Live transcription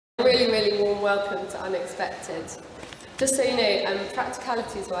Really warm welcome to Unexpected. Just so you know,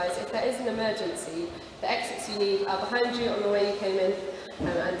 practicalities-wise, if there is an emergency, the exits you need are behind you on the way you came in,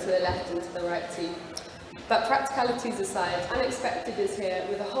 and to the left and to the right too. But practicalities aside, Unexpected is here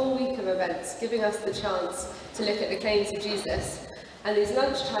with a whole week of events, giving us the chance to look at the claims of Jesus. And these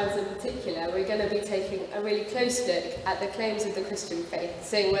lunchtimes in particular, we're going to be taking a really close look at the claims of the Christian faith,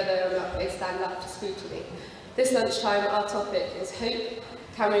 seeing whether or not they stand up to scrutiny. This lunchtime, our topic is hope.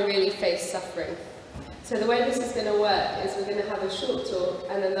 Can we really face suffering? So the way this is going to work is we're going to have a short talk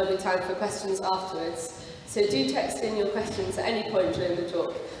and then there'll be time for questions afterwards. So do text in your questions at any point during the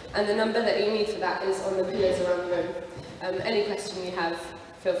talk, and the number that you need for that is on the pillars around the room. Any question you have,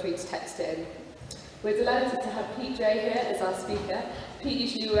 feel free to text it in. We're delighted to have Peter Dray here as our speaker. Pete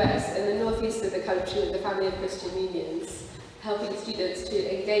usually works in the northeast of the country with the Family of Christian Unions, helping students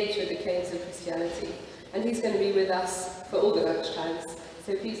to engage with the claims of Christianity. And he's going to be with us for all the lunchtimes.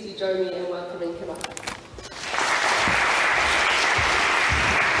 So please do join me in welcoming him up.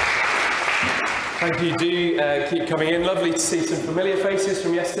 Thank you. Do keep coming in. Lovely to see some familiar faces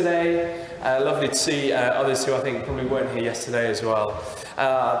from yesterday. Lovely to see others who I think probably weren't here yesterday as well.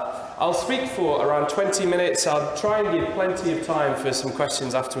 I'll speak for around 20 minutes. I'll try and give plenty of time for some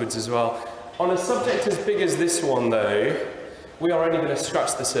questions afterwards as well. On a subject as big as this one, though, we are only going to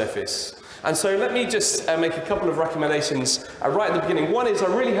scratch the surface. And so let me just make a couple of recommendations right at the beginning. One is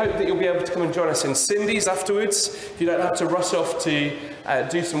I really hope that you'll be able to come and join us in Cindy's afterwards, if you don't have to rush off to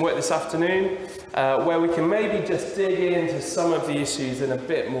do some work this afternoon, where we can maybe just dig into some of the issues in a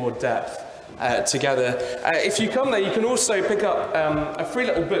bit more depth together. If you come there, you can also pick up a free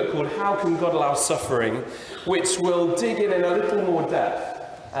little book called How Can God Allow Suffering, which will dig in a little more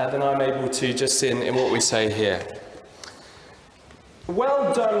depth than I'm able to just in what we say here.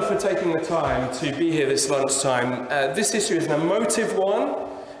 Well done for taking the time to be here this lunchtime. This issue is an emotive one.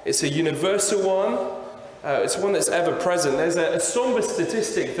 It's a universal one. It's one that's ever present. There's a somber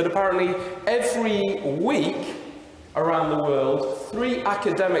statistic that apparently every week around the world, 3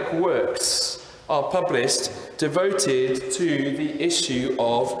 academic works are published devoted to the issue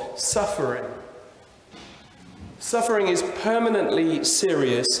of suffering. Suffering is permanently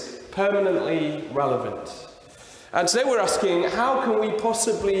serious, permanently relevant. And today we're asking, how can we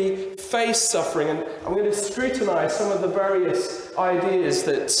possibly face suffering? And I'm going to scrutinize some of the various ideas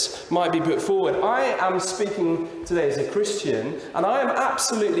that might be put forward. I am speaking today as a Christian, and I am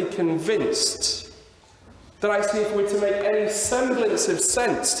absolutely convinced that actually if we're to make any semblance of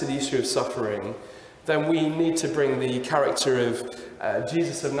sense to the issue of suffering, then we need to bring the character of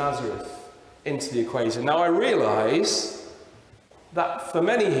Jesus of Nazareth into the equation. Now I realize that for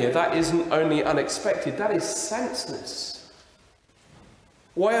many here, that isn't only unexpected, that is senseless.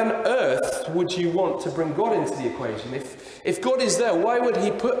 Why on earth would you want to bring God into the equation? If God is there, why would he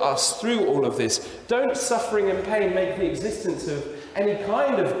put us through all of this? Don't suffering and pain make the existence of any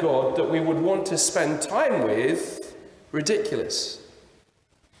kind of God that we would want to spend time with ridiculous?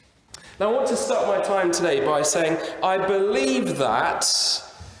 Now I want to start my time today by saying I believe that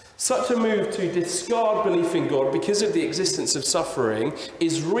such a move to discard belief in God because of the existence of suffering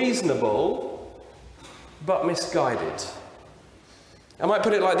is reasonable, but misguided. I might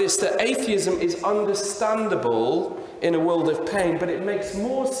put it like this, that atheism is understandable in a world of pain, but it makes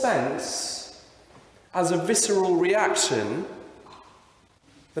more sense as a visceral reaction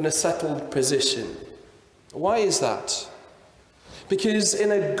than a settled position. Why is that? Because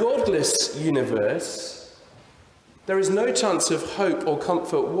in a godless universe, there is no chance of hope or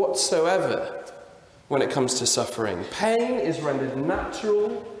comfort whatsoever when it comes to suffering. Pain is rendered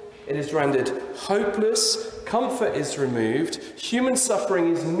natural, it is rendered hopeless, comfort is removed, human suffering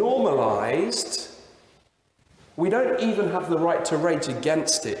is normalized. We don't even have the right to rage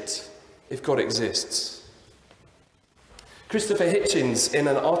against it if God exists. Christopher Hitchens, in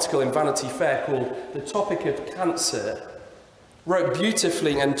an article in Vanity Fair called The Topic of Cancer, wrote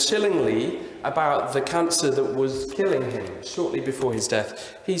beautifully and chillingly about the cancer that was killing him shortly before his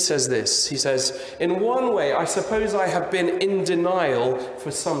death. He says this, he says, "In one way, I suppose I have been in denial for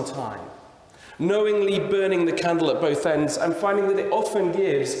some time, knowingly burning the candle at both ends and finding that it often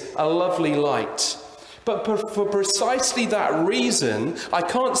gives a lovely light. But for precisely that reason, I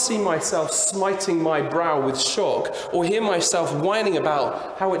can't see myself smiting my brow with shock or hear myself whining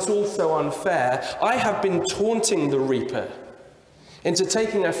about how it's all so unfair. I have been taunting the reaper into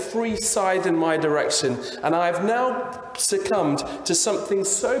taking a free side in my direction, and I have now succumbed to something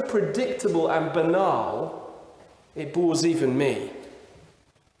so predictable and banal, it bores even me.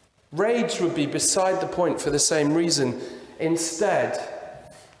 Rage would be beside the point for the same reason. Instead,"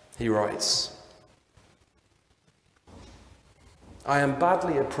 he writes, I am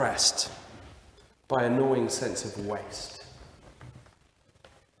badly oppressed by a gnawing sense of waste.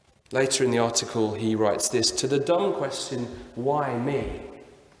 Later in the article, he writes this: to the dumb question, why me?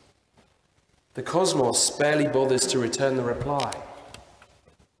 The cosmos barely bothers to return the reply.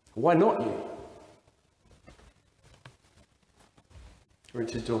 Why not you?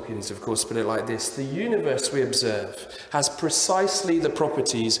 Richard Dawkins, of course, put it like this: the universe we observe has precisely the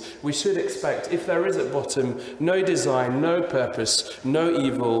properties we should expect if there is at bottom no design, no purpose, no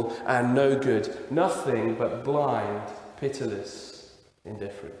evil, and no good. Nothing but blind, pitiless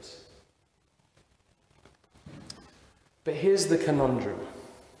indifference. But here's the conundrum.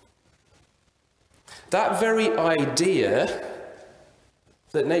 That very idea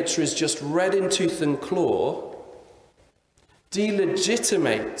that nature is just red in tooth and claw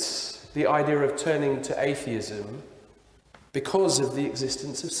delegitimates the idea of turning to atheism because of the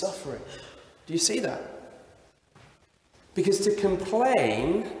existence of suffering. Do you see that? Because to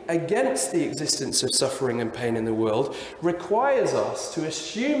complain against the existence of suffering and pain in the world requires us to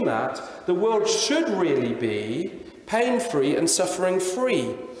assume that the world should really be pain-free and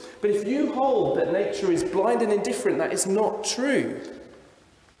suffering-free. But if you hold that nature is blind and indifferent, that is not true.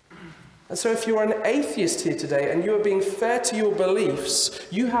 And so if you're an atheist here today and you are being fair to your beliefs,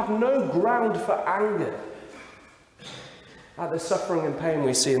 you have no ground for anger at the suffering and pain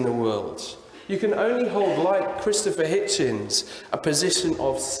we see in the world. You can only hold, like Christopher Hitchens, a position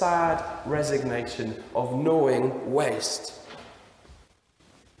of sad resignation, of gnawing waste.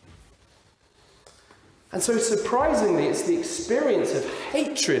 And so surprisingly, it's the experience of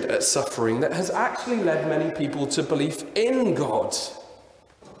hatred at suffering that has actually led many people to belief in God.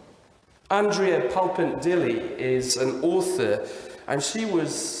 Andrea Palpant-Dilley is an author, and she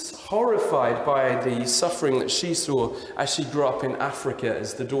was horrified by the suffering that she saw as she grew up in Africa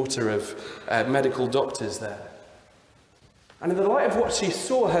as the daughter of medical doctors there. And in the light of what she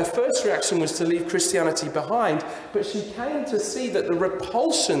saw, her first reaction was to leave Christianity behind, but she came to see that the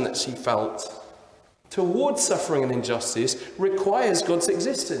repulsion that she felt towards suffering and injustice requires God's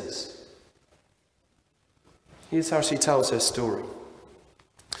existence. Here's how she tells her story.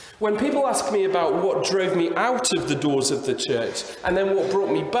 When people ask me about what drove me out of the doors of the church and then what brought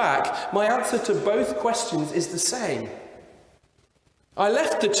me back, my answer to both questions is the same. I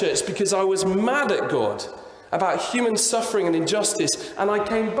left the church because I was mad at God about human suffering and injustice, and I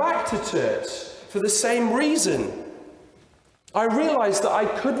came back to church for the same reason. I realized that I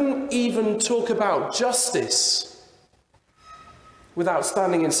couldn't even talk about justice without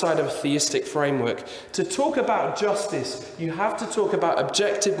standing inside of a theistic framework. To talk about justice, you have to talk about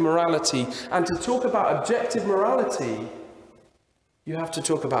objective morality. And to talk about objective morality, you have to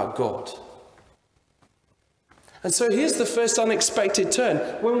talk about God. And so here's the first unexpected turn.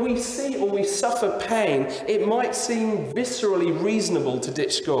 When we see or we suffer pain, it might seem viscerally reasonable to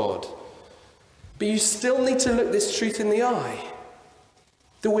ditch God. But you still need to look this truth in the eye.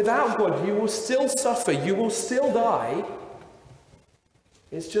 That without God, you will still suffer, you will still die.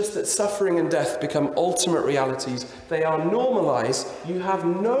 It's just that suffering and death become ultimate realities. They are normalized. You have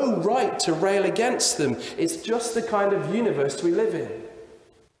no right to rail against them. It's just the kind of universe we live in.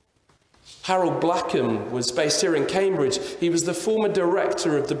 Harold Blackham was based here in Cambridge. He was the former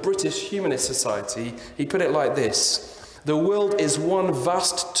director of the British Humanist Society. He put it like this: the world is one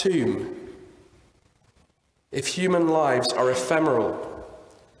vast tomb. If human lives are ephemeral,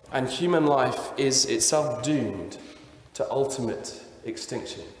 and human life is itself doomed to ultimate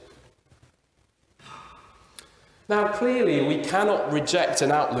extinction. Now, clearly, we cannot reject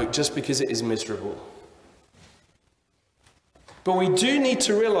an outlook just because it is miserable. But we do need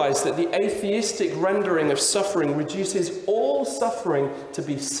to realize that the atheistic rendering of suffering reduces all suffering to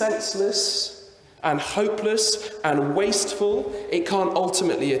be senseless and hopeless and wasteful. It can't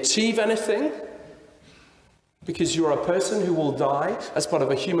ultimately achieve anything, because you're a person who will die as part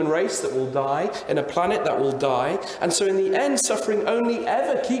of a human race that will die in a planet that will die. And so in the end, suffering only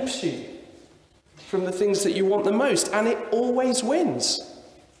ever keeps you from the things that you want the most, and it always wins.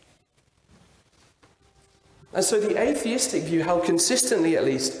 And so the atheistic view, held consistently at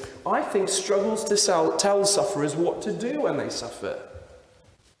least, I think struggles to tell sufferers what to do when they suffer,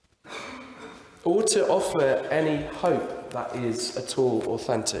 or to offer any hope that is at all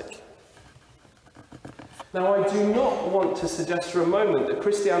authentic. Now, I do not want to suggest for a moment that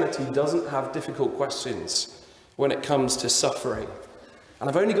Christianity doesn't have difficult questions when it comes to suffering. And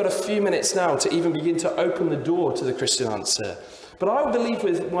I've only got a few minutes now to even begin to open the door to the Christian answer. But I believe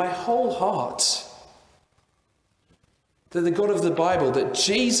with my whole heart that the God of the Bible, that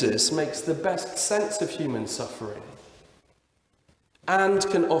Jesus makes the best sense of human suffering and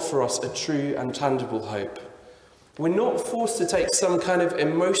can offer us a true and tangible hope. We're not forced to take some kind of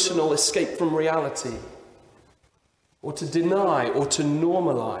emotional escape from reality, or to deny or to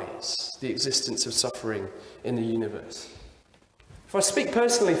normalize the existence of suffering in the universe. If I speak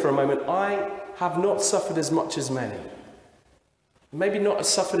personally for a moment, I have not suffered as much as many. Maybe not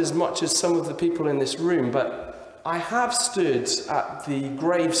suffered as much as some of the people in this room, but I have stood at the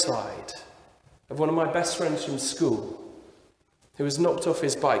graveside of one of my best friends from school who was knocked off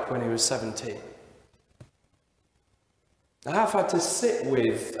his bike when he was 17. I have had to sit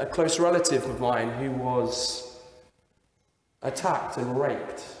with a close relative of mine who was attacked and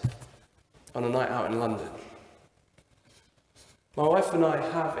raped on a night out in London. My wife and I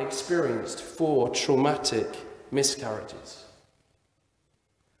have experienced 4 traumatic miscarriages.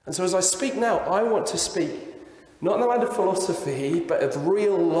 And so as I speak now, I want to speak not in the land of philosophy, but of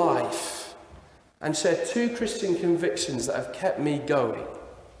real life, and share 2 Christian convictions that have kept me going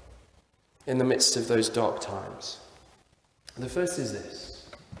in the midst of those dark times. And the first is this: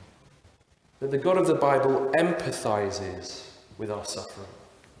 that the God of the Bible empathizes with our suffering.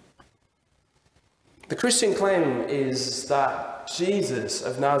 The Christian claim is that Jesus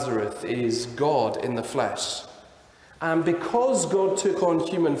of Nazareth is God in the flesh. And because God took on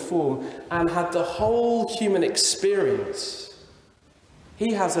human form and had the whole human experience,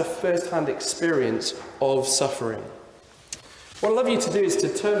 he has a first-hand experience of suffering. What I'd love you to do is to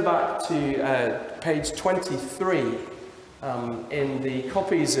turn back to page 23 in the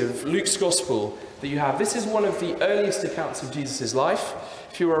copies of Luke's Gospel that you have. This is one of the earliest accounts of Jesus' life.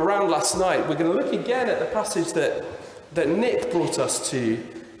 If you were around last night, we're going to look again at the passage that Nick brought us to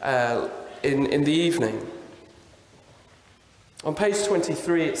in the evening. On page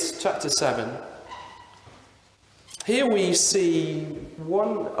 23, it's chapter 7. Here we see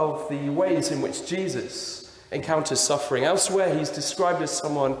one of the ways in which Jesus encounters suffering. Elsewhere, he's described as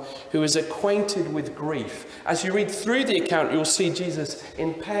someone who is acquainted with grief. As you read through the account, you'll see Jesus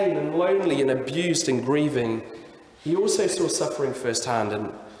in pain and lonely and abused and grieving. He also saw suffering firsthand.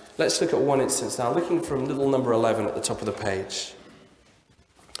 And let's look at one instance now, looking from little number 11 at the top of the page.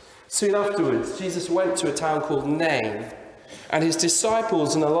 Soon afterwards, Jesus went to a town called Nain, and his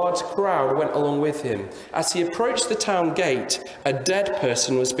disciples and a large crowd went along with him. As he approached the town gate, a dead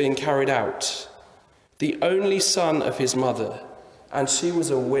person was being carried out, the only son of his mother, and she was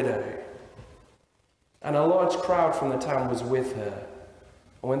a widow. And a large crowd from the town was with her.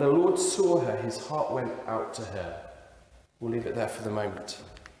 And when the Lord saw her, his heart went out to her. We'll leave it there for the moment.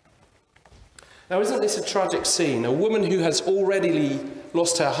 Now, isn't this a tragic scene? A woman who has already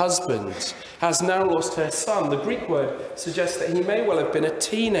lost her husband has now lost her son. The Greek word suggests that he may well have been a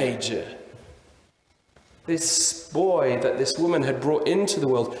teenager. This boy that this woman had brought into the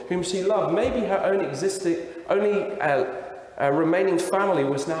world, whom she loved, maybe her only remaining family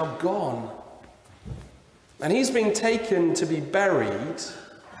was now gone. And he's being taken to be buried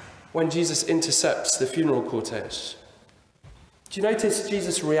when Jesus intercepts the funeral cortege. Do you notice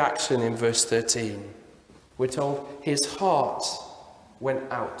Jesus' reaction in verse 13? We're told his heart went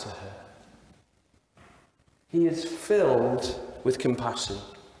out to her. He is filled with compassion.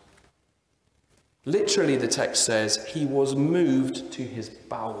 Literally, the text says he was moved to his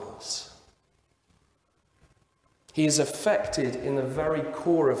bowels. He is affected in the very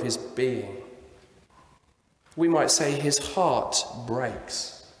core of his being. We might say his heart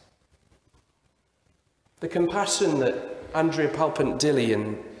breaks. The compassion that Andrea Palpant-Dilly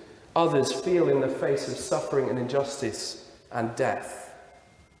and others feel in the face of suffering and injustice and death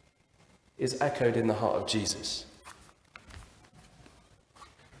is echoed in the heart of Jesus.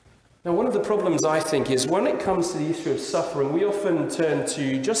 Now, one of the problems, I think, is when it comes to the issue of suffering, we often turn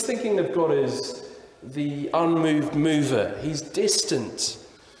to just thinking of God as the unmoved mover. He's distant.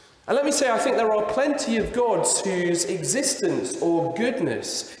 And let me say, I think there are plenty of gods whose existence or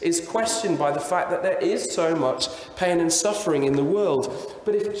goodness is questioned by the fact that there is so much pain and suffering in the world.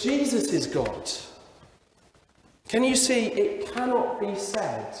 But if Jesus is God, can you see it cannot be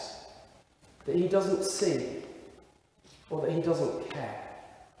said that he doesn't see or that he doesn't care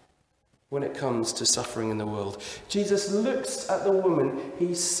when it comes to suffering in the world? Jesus looks at the woman,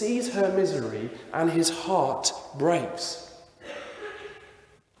 he sees her misery, and his heart breaks.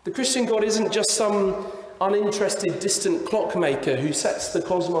 The Christian God isn't just some uninterested, distant clockmaker who sets the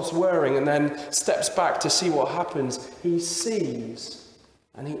cosmos whirring and then steps back to see what happens. He sees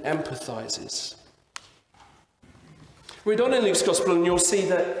and he empathizes. Read on in Luke's Gospel and you'll see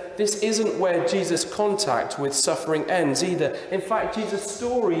that this isn't where Jesus' contact with suffering ends either. In fact, Jesus'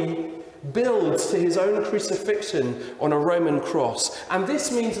 story builds to his own crucifixion on a Roman cross. And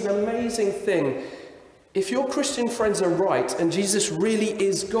this means an amazing thing. If your Christian friends are right and Jesus really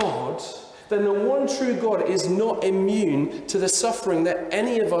is God, then the one true God is not immune to the suffering that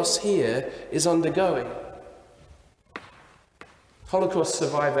any of us here is undergoing. Holocaust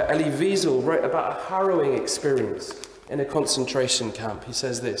survivor Elie Wiesel wrote about a harrowing experience in a concentration camp. He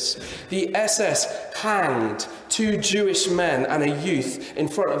says this: "The SS hanged 2 Jewish men and a youth in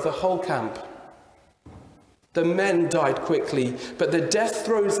front of the whole camp. The men died quickly, but the death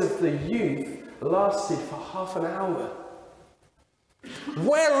throes of the youth lasted for half an hour."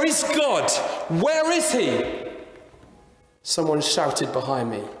 "Where is God? Where is he?" someone shouted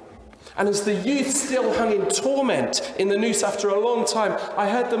behind me. And as the youth still hung in torment in the noose after a long time, I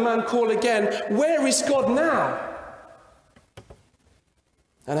heard the man call again, "Where is God now?"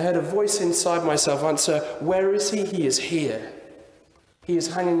 And I heard a voice inside myself answer, "Where is he? He is here. He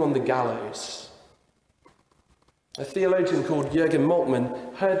is hanging on the gallows." A theologian called Jürgen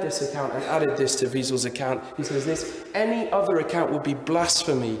Moltmann heard this account and added this to Wiesel's account. He says this: "Any other account would be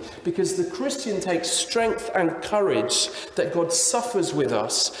blasphemy, because the Christian takes strength and courage that God suffers with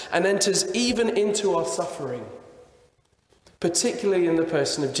us and enters even into our suffering, particularly in the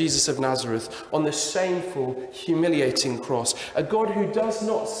person of Jesus of Nazareth on the shameful, humiliating cross. A God who does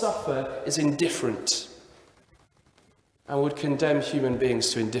not suffer is indifferent and would condemn human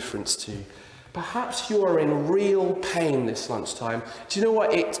beings to indifference too." Perhaps you are in real pain this lunchtime. Do you know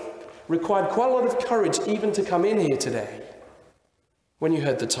what? It required quite a lot of courage even to come in here today when you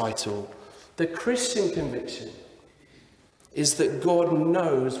heard the title. The Christian conviction is that God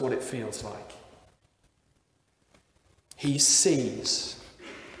knows what it feels like. He sees.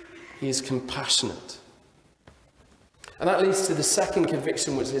 He is compassionate. And that leads to the second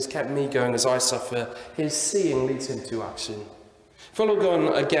conviction, which has kept me going as I suffer. His seeing leads him to action. Follow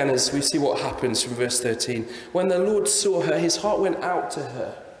on again as we see what happens from verse 13. "When the Lord saw her, his heart went out to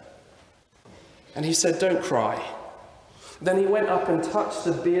her. And he said, 'Don't cry.' Then he went up and touched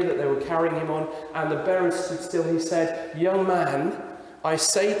the bier that they were carrying him on, and the bearers stood still. He said, 'Young man, I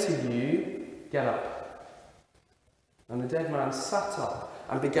say to you, get up.' And the dead man sat up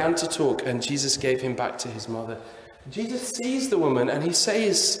and began to talk, and Jesus gave him back to his mother." Jesus sees the woman, and he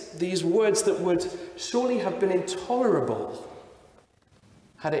says these words that would surely have been intolerable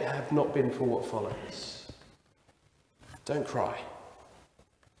had it have not been for what follows. Don't cry.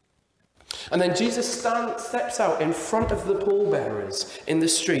 And then Jesus steps out in front of the pallbearers in the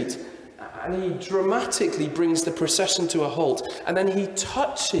street, and he dramatically brings the procession to a halt, and then he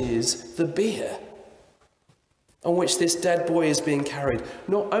touches the bier on which this dead boy is being carried.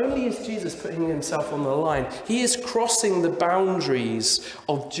 Not only is Jesus putting himself on the line, he is crossing the boundaries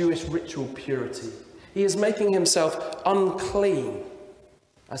of Jewish ritual purity. He is making himself unclean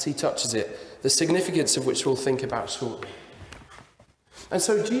as he touches it, the significance of which we'll think about shortly. And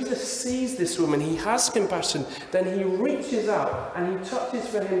so Jesus sees this woman, he has compassion, then he reaches out and he touches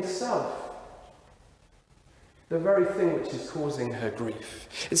for himself the very thing which is causing her grief.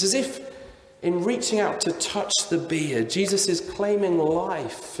 It's as if in reaching out to touch the bier, Jesus is claiming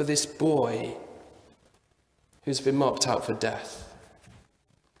life for this boy who's been marked out for death.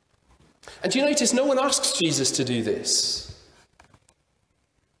 And do you notice no one asks Jesus to do this?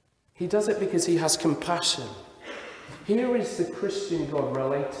 He does it because he has compassion. Here is the Christian God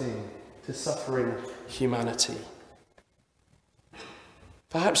relating to suffering humanity.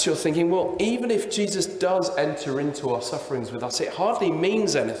 Perhaps you're thinking, well, even if Jesus does enter into our sufferings with us, it hardly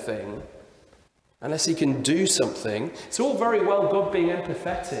means anything unless he can do something. It's all very well God being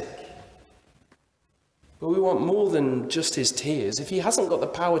empathetic, but we want more than just his tears. If he hasn't got the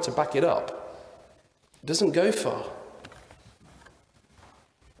power to back it up, it doesn't go far.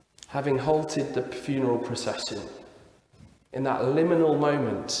 Having halted the funeral procession, in that liminal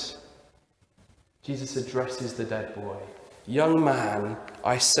moment, Jesus addresses the dead boy. "Young man,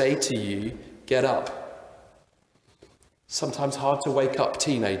 I say to you, get up." Sometimes hard to wake up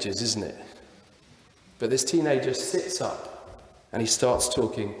teenagers, isn't it? But this teenager sits up and he starts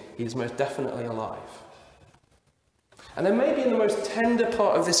talking. He's most definitely alive. And then maybe in the most tender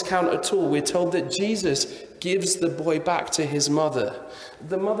part of this account at all, we're told that Jesus gives the boy back to his mother.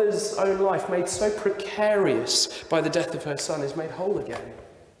 The mother's own life, made so precarious by the death of her son, is made whole again.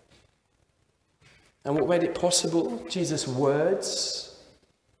 And what made it possible? Jesus' words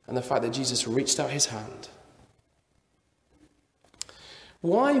and the fact that Jesus reached out his hand.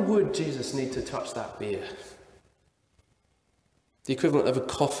 Why would Jesus need to touch that bier? The equivalent of a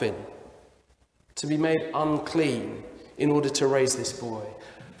coffin, to be made unclean in order to raise this boy.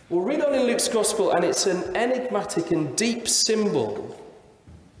 We'll read on in Luke's Gospel, and it's an enigmatic and deep symbol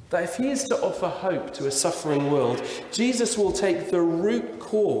that if he is to offer hope to a suffering world, Jesus will take the root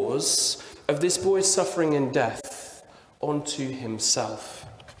cause of this boy's suffering and death onto himself.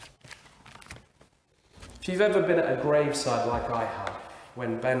 If you've ever been at a graveside like I have,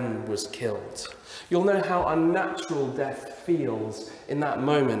 when Ben was killed, you'll know how unnatural death feels in that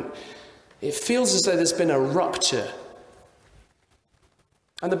moment. It feels as though there's been a rupture.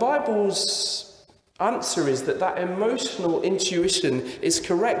 And the Bible's answer is that emotional intuition is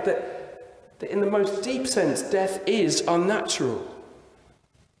correct, that in the most deep sense, death is unnatural.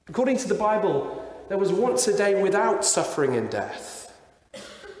 According to the Bible, there was once a day without suffering and death.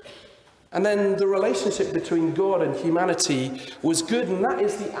 And then the relationship between God and humanity was good, and that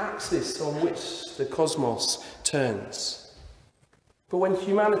is the axis on which the cosmos turns. But when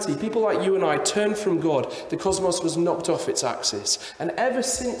humanity, people like you and I, turned from God, the cosmos was knocked off its axis. And ever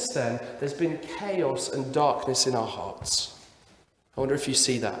since then, there's been chaos and darkness in our hearts. I wonder if you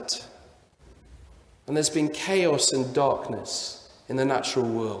see that. And there's been chaos and darkness in the natural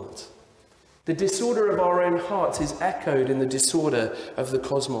world. The disorder of our own hearts is echoed in the disorder of the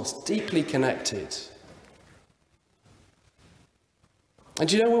cosmos, deeply connected. And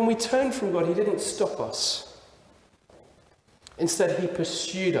you know, when we turned from God, he didn't stop us. Instead, he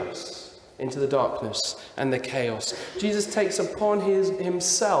pursued us into the darkness and the chaos. Jesus takes upon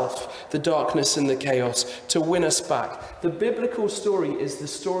himself the darkness and the chaos to win us back. The biblical story is the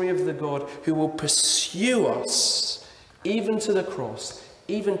story of the God who will pursue us, even to the cross,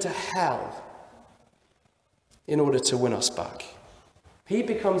 even to hell, in order to win us back. He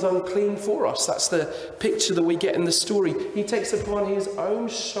becomes unclean for us. That's the picture that we get in the story. He takes upon his own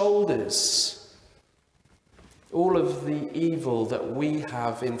shoulders all of the evil that we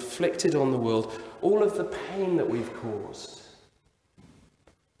have inflicted on the world, all of the pain that we've caused,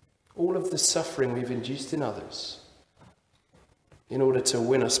 all of the suffering we've induced in others, in order to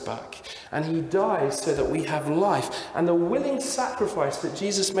win us back. And he dies so that we have life. And the willing sacrifice that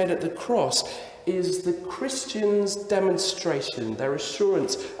Jesus made at the cross is the Christian's demonstration, their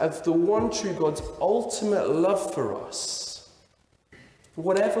assurance of the one true God's ultimate love for us.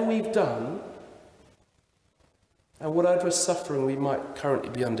 Whatever we've done, and whatever suffering we might currently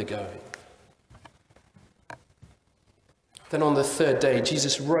be undergoing. Then on the third day,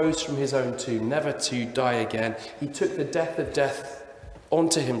 Jesus rose from his own tomb, never to die again. He took the death of death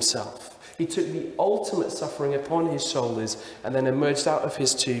onto himself. He took the ultimate suffering upon his shoulders and then emerged out of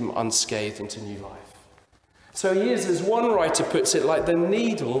his tomb unscathed into new life. So he is, as one writer puts it, like the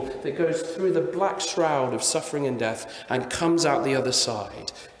needle that goes through the black shroud of suffering and death and comes out the other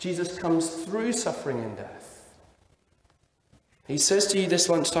side. Jesus comes through suffering and death. He says to you this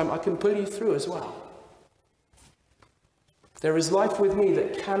lunchtime, I can pull you through as well. There is life with me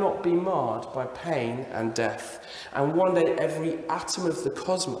that cannot be marred by pain and death. And one day every atom of the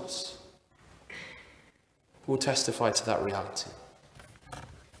cosmos will testify to that reality. I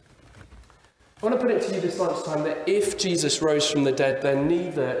want to put it to you this lunchtime that if Jesus rose from the dead, then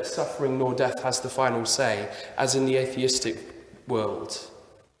neither suffering nor death has the final say, as in the atheistic world.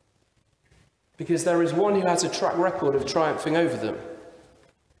 Because there is one who has a track record of triumphing over them.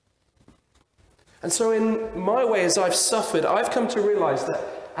 And so in my way, as I've suffered, I've come to realize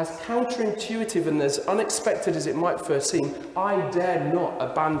that as counterintuitive and as unexpected as it might first seem, I dare not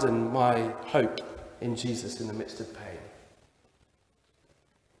abandon my hope in Jesus in the midst of pain.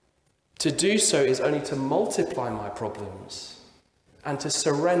 To do so is only to multiply my problems and to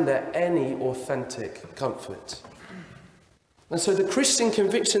surrender any authentic comfort. And so the Christian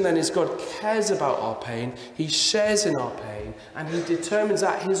conviction then is God cares about our pain, he shares in our pain, and he determines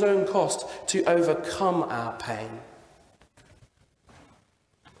at his own cost to overcome our pain.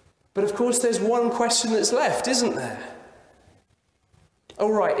 But of course there's one question that's left, isn't there?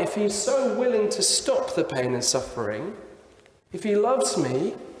 All right, if he's so willing to stop the pain and suffering, if he loves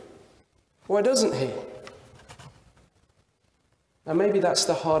me, why doesn't he? And maybe that's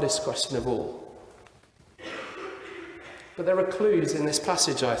the hardest question of all. But there are clues in this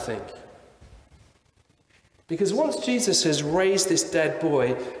passage, I think. Because once Jesus has raised this dead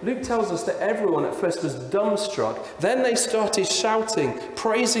boy, Luke tells us that everyone at first was dumbstruck. Then they started shouting,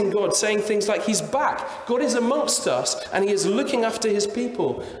 praising God, saying things like, he's back, God is amongst us, and he is looking after his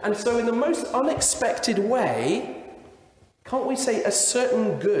people. And so in the most unexpected way, can't we say a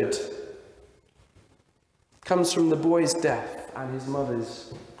certain good comes from the boy's death and his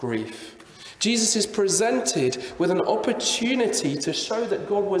mother's grief. Jesus is presented with an opportunity to show that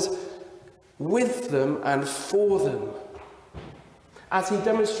God was with them and for them, as he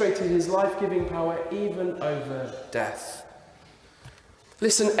demonstrated his life-giving power even over death.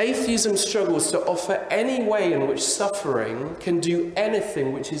 Listen, atheism struggles to offer any way in which suffering can do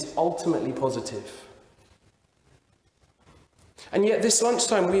anything which is ultimately positive. And yet this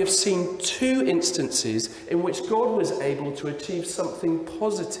lunchtime we have seen two instances in which God was able to achieve something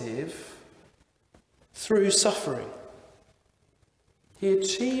positive through suffering. He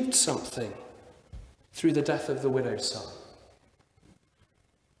achieved something through the death of the widow's son.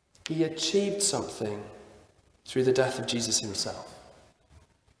 He achieved something through the death of Jesus himself.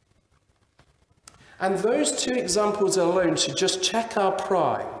 And those two examples alone should just check our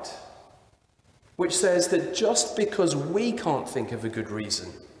pride, which says that just because we can't think of a good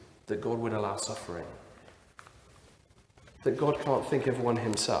reason that God would allow suffering, that God can't think of one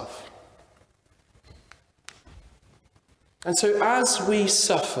himself. And so as we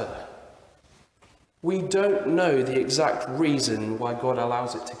suffer, we don't know the exact reason why God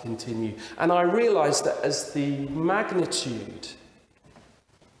allows it to continue. And I realise that as the magnitude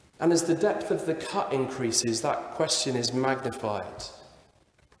and as the depth of the cut increases, that question is magnified.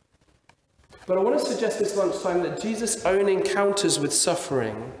 But I want to suggest this lunchtime that Jesus' own encounters with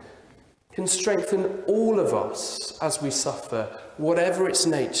suffering can strengthen all of us as we suffer, whatever its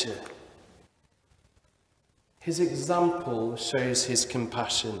nature. His example shows his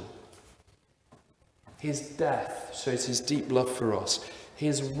compassion. His death shows his deep love for us.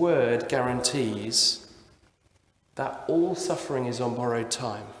 His word guarantees that all suffering is on borrowed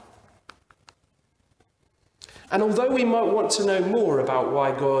time. And although we might want to know more about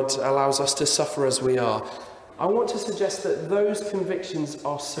why God allows us to suffer as we are, I want to suggest that those convictions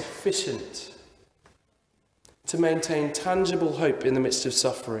are sufficient to maintain tangible hope in the midst of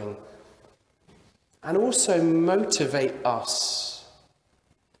suffering and also motivate us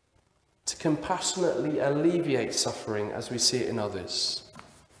to compassionately alleviate suffering as we see it in others,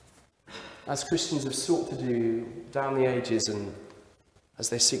 as Christians have sought to do down the ages and as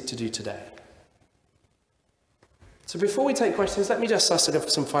they seek to do today. So before we take questions, let me just ask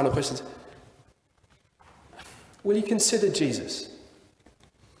some final questions. Will you consider Jesus?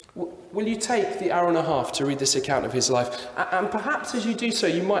 Will you take the hour and a half to read this account of his life? And perhaps as you do so,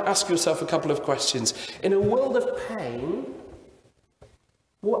 you might ask yourself a couple of questions. In a world of pain,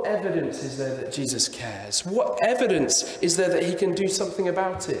 what evidence is there that Jesus cares? What evidence is there that he can do something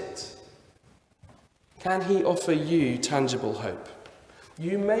about it? Can he offer you tangible hope?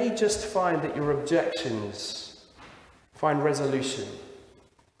 You may just find that your objections find resolution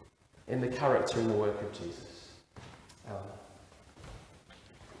in the character and the work of Jesus.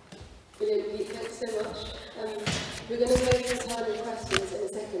 Brilliant, Pete, thanks so much. We're going to go through time with questions in a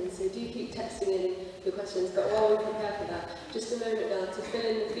second, so do keep texting in your questions. But while we prepare for that, just a moment now to fill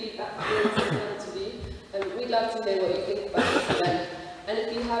in the feedback forms in front of you. We'd love to know what you think about this event. And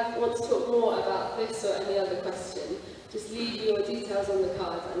if you want to talk more about this or any other question, just leave your details on the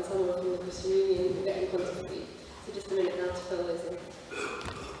card and someone from the Christian Union will get in contact with you. So just a minute now to fill those in.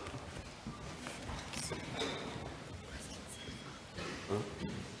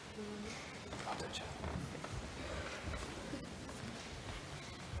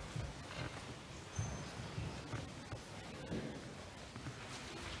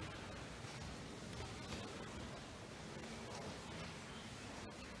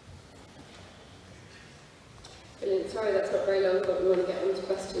 Brilliant. Sorry that's not very long, but we want to get on to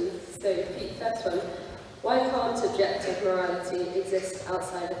questions. So, Pete, first one. Why can't objective morality exist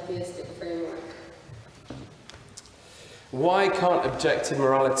outside a theistic framework? Why can't objective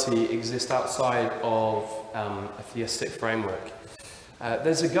morality exist outside of a theistic framework?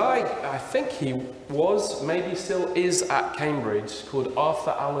 There's a guy, I think he was, maybe still is at Cambridge, called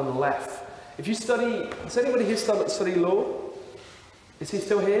Arthur Allen Leff. If you study, is anybody here study law? Is he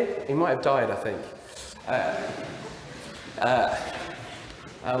still here? He might have died, I think.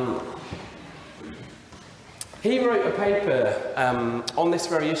 He wrote a paper on this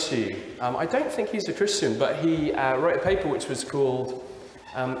very issue. I don't think he's a Christian, but he wrote a paper which was called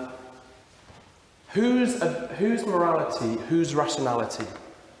Whose Morality, Whose Rationality?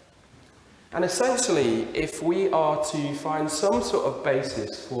 And essentially, if we are to find some sort of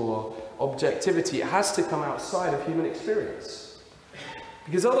basis for objectivity, it has to come outside of human experience.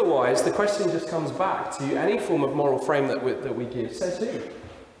 Because otherwise, the question just comes back to any form of moral frame that we give. Says who?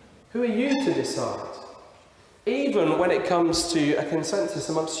 Who are you to decide? Even when it comes to a consensus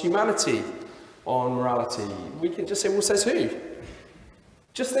amongst humanity on morality, we can just say, well, says who?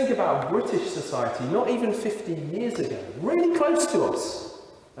 Just think about British society, not even 50 years ago, really close to us,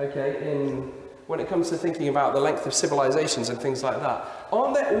 okay, when it comes to thinking about the length of civilizations and things like that.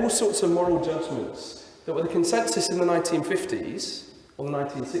 Aren't there all sorts of moral judgments that were the consensus in the 1950s or the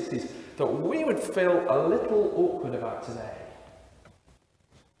 1960s that we would feel a little awkward about today?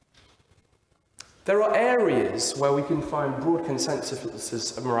 There are areas where we can find broad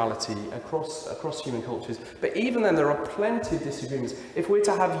consensus of morality across human cultures, but even then there are plenty of disagreements. If we're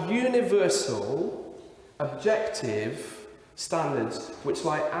to have universal, objective, standards which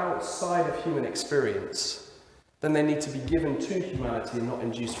lie outside of human experience, then they need to be given to humanity and not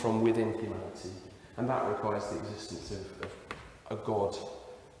induced from within humanity. And that requires the existence of a God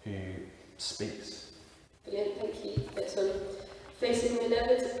who speaks. Brilliant, thank you. Next one. Facing the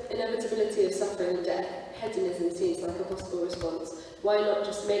inevitability of suffering and death, hedonism seems like a possible response. Why not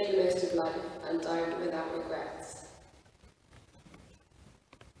just make the most of life and die without regrets?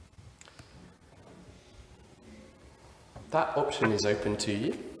 That option is open to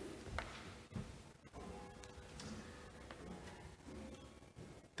you.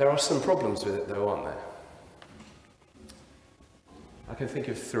 There are some problems with it though, aren't there? I can think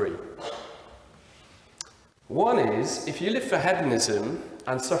of 3. One is, if you live for hedonism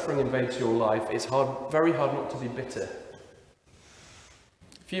and suffering invades your life, it's very hard not to be bitter.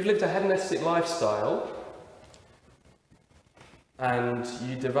 If you've lived a hedonistic lifestyle and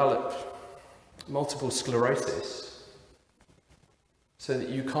you develop multiple sclerosis so that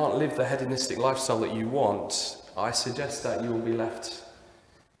you can't live the hedonistic lifestyle that you want, I suggest that you will be left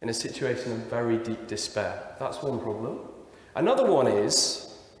in a situation of very deep despair. That's one problem. Another one is,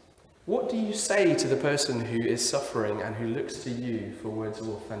 what do you say to the person who is suffering and who looks to you for words of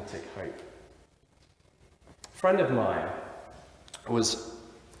authentic hope? A friend of mine was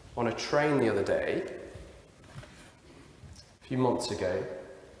on a train the other day, a few months ago,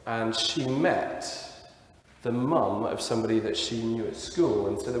 and she met the mum of somebody that she knew at school,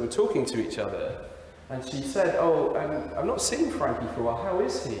 and so they were talking to each other, and she said, "Oh, I've not seen Frankie for a while, how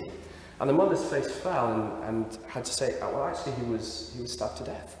is he?" And the mother's face fell and had to say, "Oh, well, actually he was stabbed to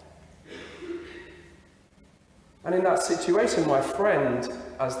death." And in that situation, my friend,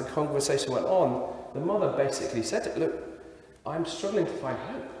 as the conversation went on, the mother basically said, "Look, I'm struggling to find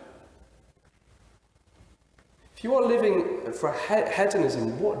hope. If you are living for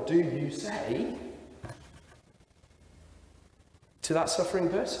hedonism, what do you say to that suffering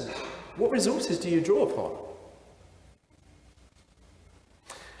person? What resources do you draw upon?"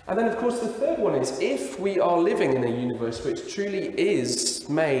 And then, of course, the third one is, if we are living in a universe which truly is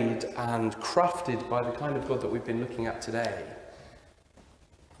made and crafted by the kind of God that we've been looking at today,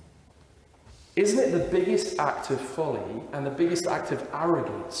 isn't it the biggest act of folly and the biggest act of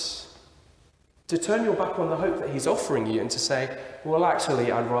arrogance to turn your back on the hope that he's offering you and to say, "Well,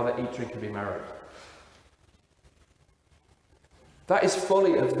 actually, I'd rather eat, drink and be merry"? That is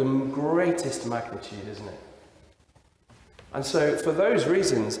folly of the greatest magnitude, isn't it? And so, for those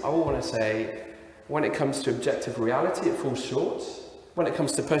reasons, I want to say, when it comes to objective reality, it falls short. When it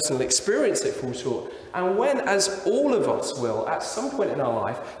comes to personal experience, it falls short. And when, as all of us will, at some point in our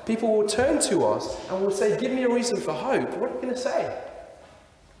life, people will turn to us and will say, "Give me a reason for hope," what are you going to say?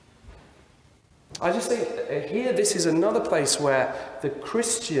 I just think here, this is another place where the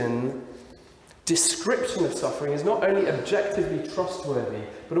Christian description of suffering is not only objectively trustworthy,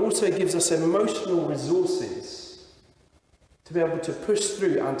 but also gives us emotional resources to be able to push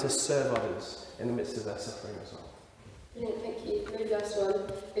through and to serve others in the midst of their suffering as well. Brilliant, thank you. Maybe last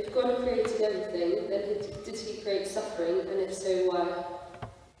one. If God created everything, then did he create suffering, and if so, why?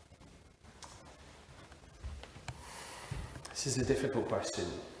 This is a difficult question.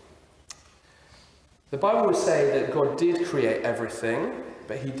 The Bible would say that God did create everything,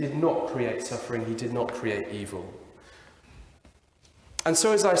 but he did not create suffering, he did not create evil. And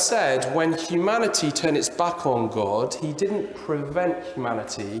so, as I said, when humanity turned its back on God, he didn't prevent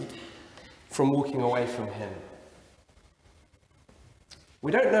humanity from walking away from him.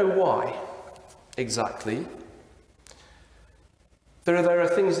 We don't know why exactly. There are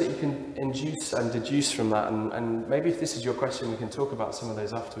things that you can induce and deduce from that, and maybe if this is your question, we can talk about some of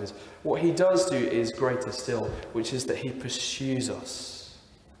those afterwards. What he does do is greater still, which is that he pursues us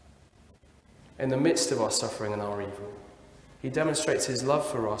in the midst of our suffering and our evil. He demonstrates his love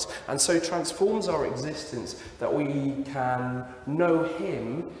for us, and so transforms our existence that we can know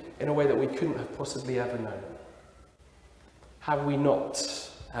him in a way that we couldn't have possibly ever known. Have we not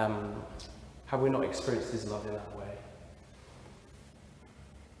experienced his love in that way?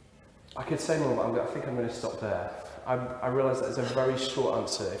 I could say more, but I think I'm going to stop there. I realise that is a very short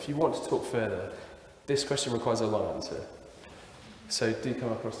answer. If you want to talk further, this question requires a long answer. So do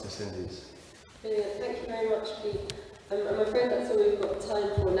come across to Cindy's. Brilliant. Thank you very much, Pete. I'm afraid that's all we've got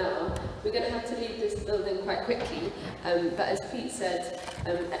time for now. We're going to have to leave this building quite quickly, but as Pete said,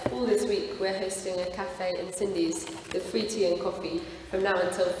 all this week we're hosting a cafe in Cindy's with free tea and coffee from now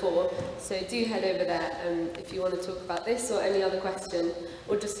until 4, so do head over there if you want to talk about this or any other question,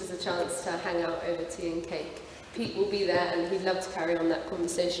 or just as a chance to hang out over tea and cake. Pete will be there and he'd love to carry on that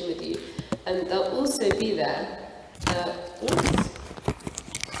conversation with you. And they'll also be there,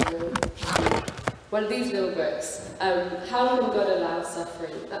 one of these little books, How Can God Allow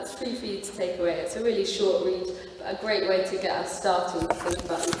Suffering? That's free for you to take away. It's a really short read, but a great way to get us started to think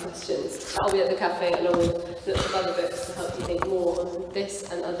about these questions. I'll be at the cafe along with lots of other books to help you think more on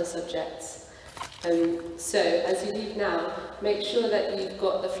this and other subjects. So, as you leave now, make sure that you've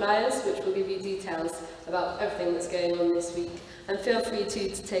got the flyers, which will give you details about everything that's going on this week. And feel free to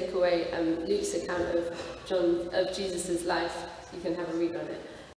take away Luke's account of Jesus' life, so you can have a read on it.